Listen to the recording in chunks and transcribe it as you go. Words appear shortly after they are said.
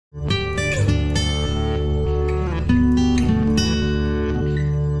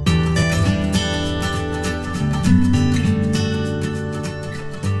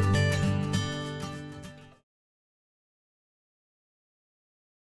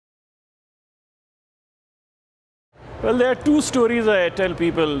Well, there are two stories I tell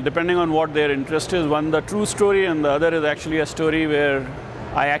people, depending on what their interest is. One, the true story, and the other is actually a story where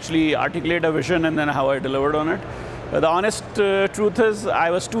I actually articulate a vision and then how I delivered on it. The honest truth is, I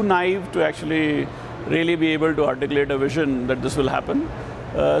was too naive to actually really be able to articulate a vision that this will happen.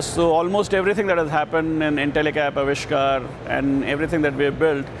 So almost everything that has happened in Intellecap, Avishkar, and everything that we have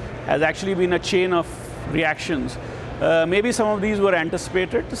built has actually been a chain of reactions. Maybe some of these were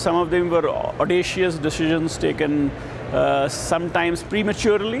anticipated, some of them were audacious decisions taken sometimes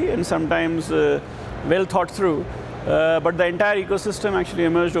prematurely and sometimes well thought through. But the entire ecosystem actually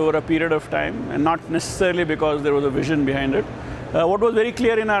emerged over a period of time, and not necessarily because there was a vision behind it. What was very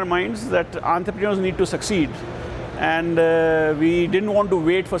clear in our minds that entrepreneurs need to succeed. And we didn't want to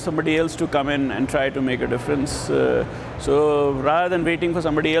wait for somebody else to come in and try to make a difference. So rather than waiting for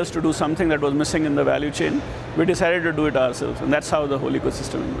somebody else to do something that was missing in the value chain, we decided to do it ourselves. And that's how the whole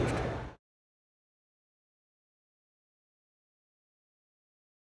ecosystem emerged.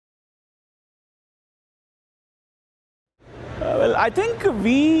 Well, I think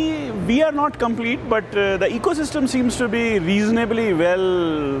we are not complete, but the ecosystem seems to be reasonably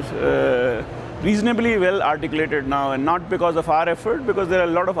well articulated now, and not because of our effort, because there are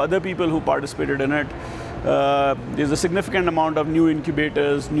a lot of other people who participated in it. There's a significant amount of new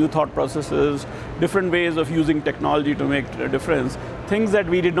incubators, new thought processes, different ways of using technology to make a difference, things that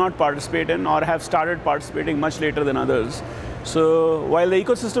we did not participate in or have started participating much later than others. So while the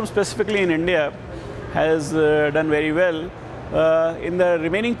ecosystem specifically in India has done very well, in the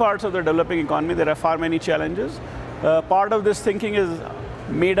remaining parts of the developing economy, there are far many challenges. Part of this thinking is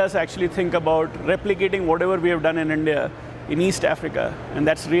made us actually think about replicating whatever we have done in India in East Africa. And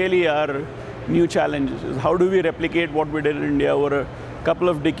that's really our new challenge, is how do we replicate what we did in India over a couple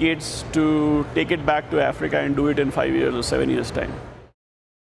of decades to take it back to Africa and do it in 5 years or 7 years' time.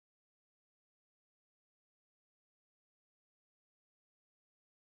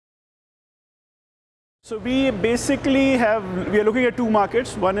 So we basically we are looking at two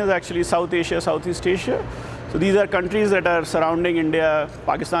markets. One is actually South Asia, Southeast Asia. So these are countries that are surrounding India: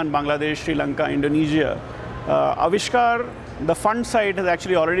 Pakistan, Bangladesh, Sri Lanka, Indonesia. Avishkar, the fund side, has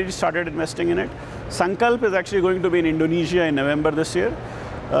actually already started investing in it. Sankalp is actually going to be in Indonesia in November this year.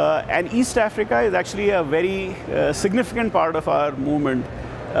 And East Africa is actually a very significant part of our movement.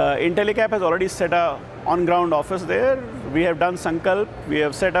 Intellecap has already set an on-ground office there. We have done Sankalp. We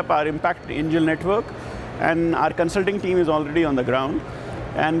have set up our Impact Angel Network. And our consulting team is already on the ground.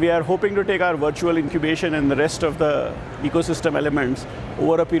 And we are hoping to take our virtual incubation and the rest of the ecosystem elements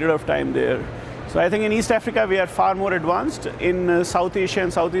over a period of time there. So I think in East Africa, we are far more advanced. In South Asia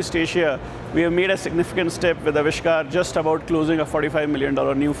and Southeast Asia, we have made a significant step with Avishkar, just about closing a $45 million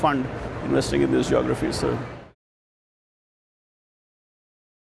new fund investing in these geographies. So.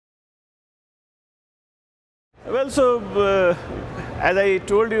 Well, so as I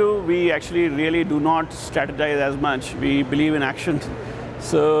told you, we actually really do not strategize as much. We believe in action.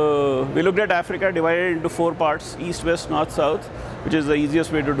 So we looked at Africa divided into 4 parts: East, West, North, South, which is the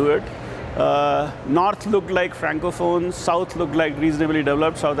easiest way to do it. North looked like Francophone, South looked like reasonably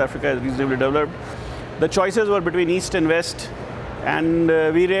developed, South Africa is reasonably developed. The choices were between East and West, and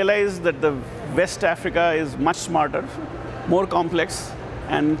we realized that the West Africa is much smarter, more complex,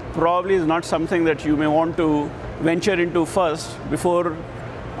 and probably is not something that you may want to venture into first before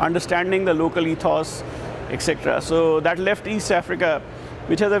understanding the local ethos, etc. So that left East Africa,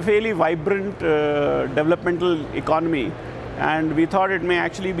 which has a fairly vibrant developmental economy. And we thought it may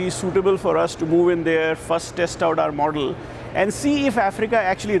actually be suitable for us to move in there, first test out our model, and see if Africa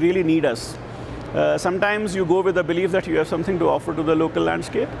actually really needs us. Sometimes you go with the belief that you have something to offer to the local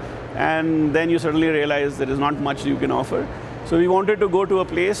landscape, and then you suddenly realize there is not much you can offer. So we wanted to go to a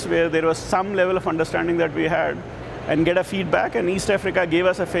place where there was some level of understanding that we had and get a feedback, and East Africa gave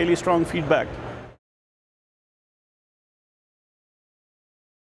us a fairly strong feedback.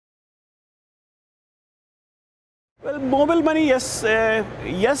 Well, mobile money, yes,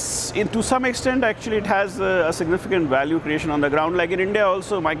 to some extent, actually, it has a significant value creation on the ground. Like in India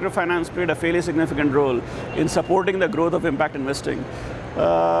also, microfinance played a fairly significant role in supporting the growth of impact investing.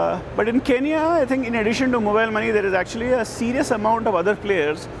 But in Kenya, I think in addition to mobile money, there is actually a serious amount of other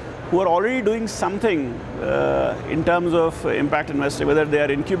players who are already doing something in terms of impact investing, whether they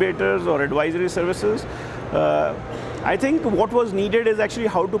are incubators or advisory services. I think what was needed is actually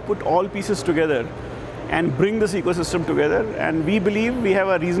how to put all pieces together and bring this ecosystem together. And we believe we have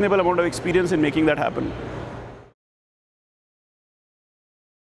a reasonable amount of experience in making that happen.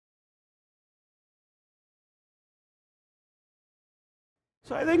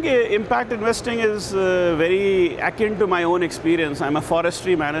 So I think impact investing is very akin to my own experience. I'm a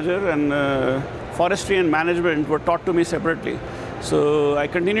forestry manager, and forestry and management were taught to me separately. So I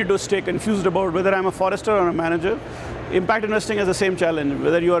continue to stay confused about whether I'm a forester or a manager. Impact investing has the same challenge.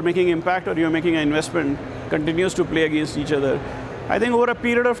 Whether you are making impact or you're making an investment continues to play against each other. I think over a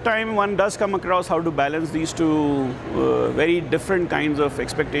period of time, one does come across how to balance these two very different kinds of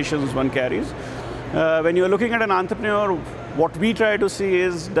expectations one carries. When you're looking at an entrepreneur, what we try to see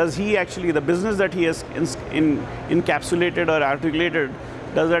is, does he actually, the business that he has encapsulated or articulated,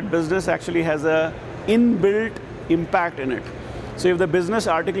 does that business actually has a inbuilt impact in it? So if the business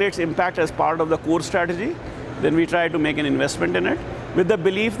articulates impact as part of the core strategy, then we try to make an investment in it, with the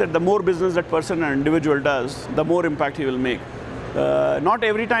belief that the more business that person or individual does, the more impact he will make. Not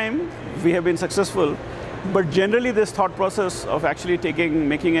every time we have been successful, but generally this thought process of actually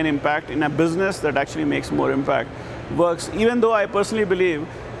making an impact in a business that actually makes more impact works, even though I personally believe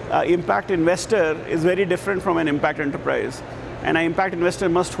impact investor is very different from an impact enterprise. And an impact investor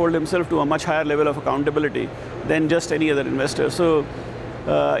must hold himself to a much higher level of accountability than just any other investor. So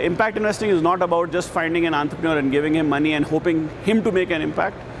impact investing is not about just finding an entrepreneur and giving him money and hoping him to make an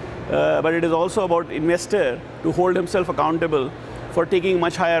impact. But it is also about investor to hold himself accountable for taking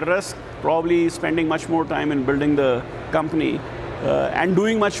much higher risk, probably spending much more time in building the company, and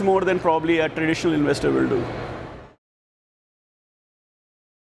doing much more than probably a traditional investor will do.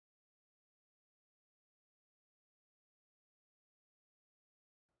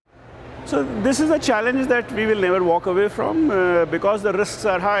 So this is a challenge that we will never walk away from because the risks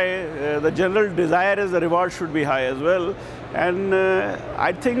are high. The general desire is the reward should be high as well. And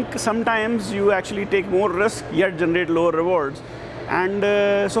I think sometimes you actually take more risk yet generate lower rewards.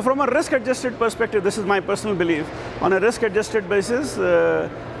 And so from a risk-adjusted perspective, this is my personal belief, on a risk-adjusted basis,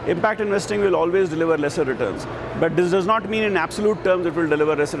 impact investing will always deliver lesser returns. But this does not mean in absolute terms it will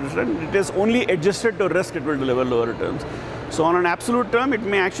deliver lesser returns. It is only adjusted to risk it will deliver lower returns. So on an absolute term, it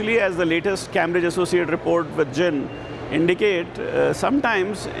may actually, as the latest Cambridge Associate report with Gin indicate,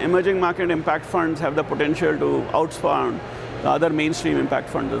 sometimes emerging market impact funds have the potential to outsmart the other mainstream impact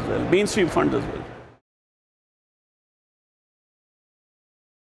funds as well, mainstream funds as well.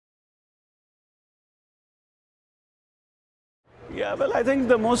 Yeah, well, I think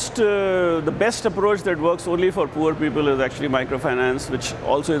the best approach that works only for poor people is actually microfinance, which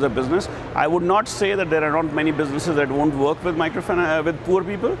also is a business. I would not say that there are not many businesses that won't work with microfinance with poor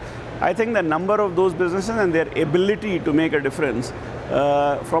people. I think the number of those businesses and their ability to make a difference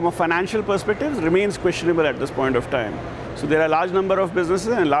from a financial perspective remains questionable at this point of time. So there are a large number of businesses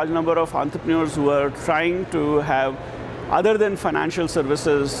and a large number of entrepreneurs who are trying to have, other than financial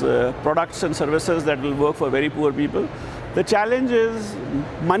services, products and services that will work for very poor people. The challenge is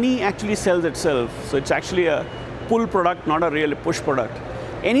money actually sells itself. So it's actually a pull product, not a real push product.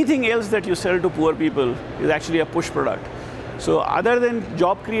 Anything else that you sell to poor people is actually a push product. So other than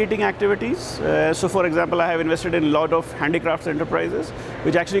job creating activities, so for example, I have invested in a lot of handicrafts enterprises,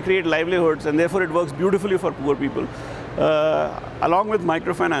 which actually create livelihoods, and therefore it works beautifully for poor people. Along with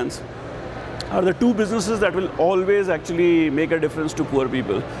microfinance, are the two businesses that will always actually make a difference to poor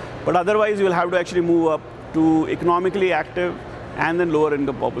people. But otherwise, you will have to actually move up to economically active and then lower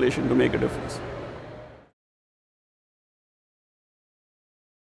income population to make a difference.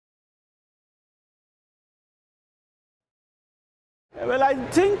 Well, I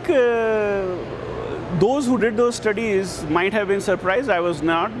think those who did those studies might have been surprised. I was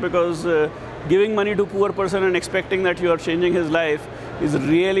not, because giving money to a poor person and expecting that you are changing his life is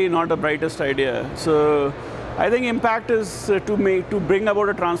really not the brightest idea. So I think impact is to bring about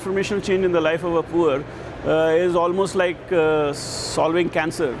a transformational change in the life of a poor is almost like solving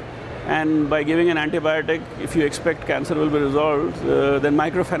cancer. And by giving an antibiotic, if you expect cancer will be resolved, then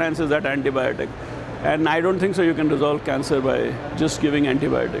microfinance is that antibiotic. And I don't think so you can resolve cancer by just giving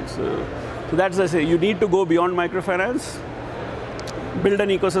antibiotics. So that's, I say, you need to go beyond microfinance, build an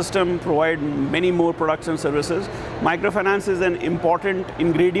ecosystem, provide many more products and services. Microfinance is an important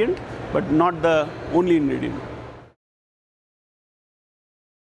ingredient, but not the only ingredient.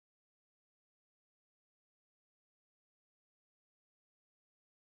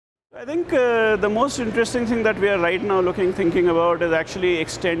 I think the most interesting thing that we are right now thinking about is actually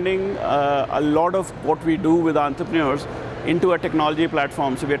extending a lot of what we do with entrepreneurs into a technology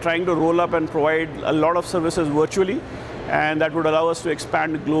platform. So we are trying to roll up and provide a lot of services virtually, and that would allow us to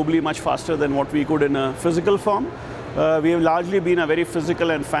expand globally much faster than what we could in a physical form. We have largely been a very physical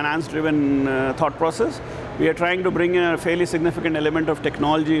and finance-driven thought process. we are trying to bring in a fairly significant element of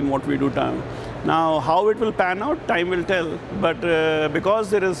technology in what we do now. Now, how it will pan out, time will tell. But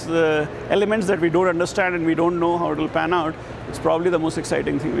because there is elements that we don't understand and we don't know how it will pan out, it's probably the most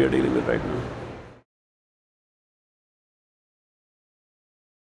exciting thing we are dealing with right now.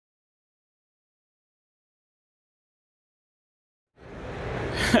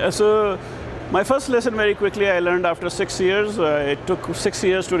 So, my first lesson very quickly I learned after 6 years. It took 6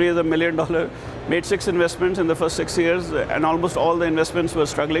 years to raise $1 million. Made 6 investments in the first 6 years, and almost all the investments were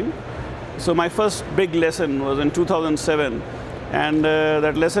struggling. So my first big lesson was in 2007. And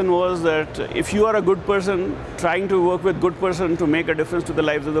that lesson was that if you are a good person trying to work with good person to make a difference to the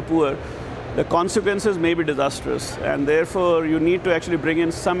lives of the poor, the consequences may be disastrous. And therefore, you need to actually bring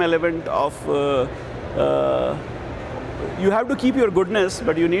in some element of you have to keep your goodness,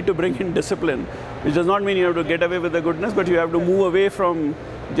 but you need to bring in discipline, which does not mean you have to get away with the goodness, but you have to move away from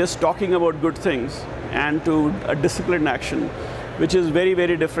just talking about good things and to a disciplined action, which is very,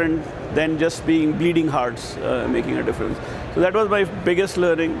 very different than just being bleeding hearts making a difference. So that was my biggest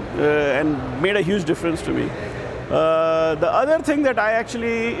learning and made a huge difference to me. The other thing that I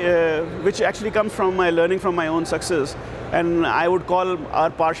actually, which actually comes from my learning from my own success, and I would call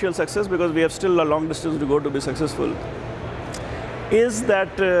our partial success because we have still a long distance to go to be successful, is that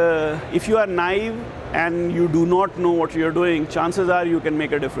if you are naive and you do not know what you're doing, chances are you can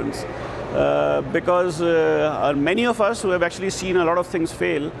make a difference. Because many of us who have actually seen a lot of things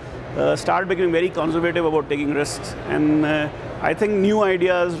fail start becoming very conservative about taking risks. And I think new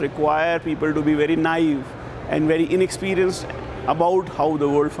ideas require people to be very naive and very inexperienced about how the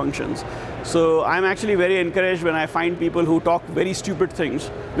world functions. So I'm actually very encouraged when I find people who talk very stupid things,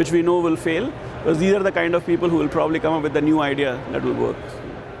 which we know will fail, because these are the kind of people who will probably come up with the new idea that will work.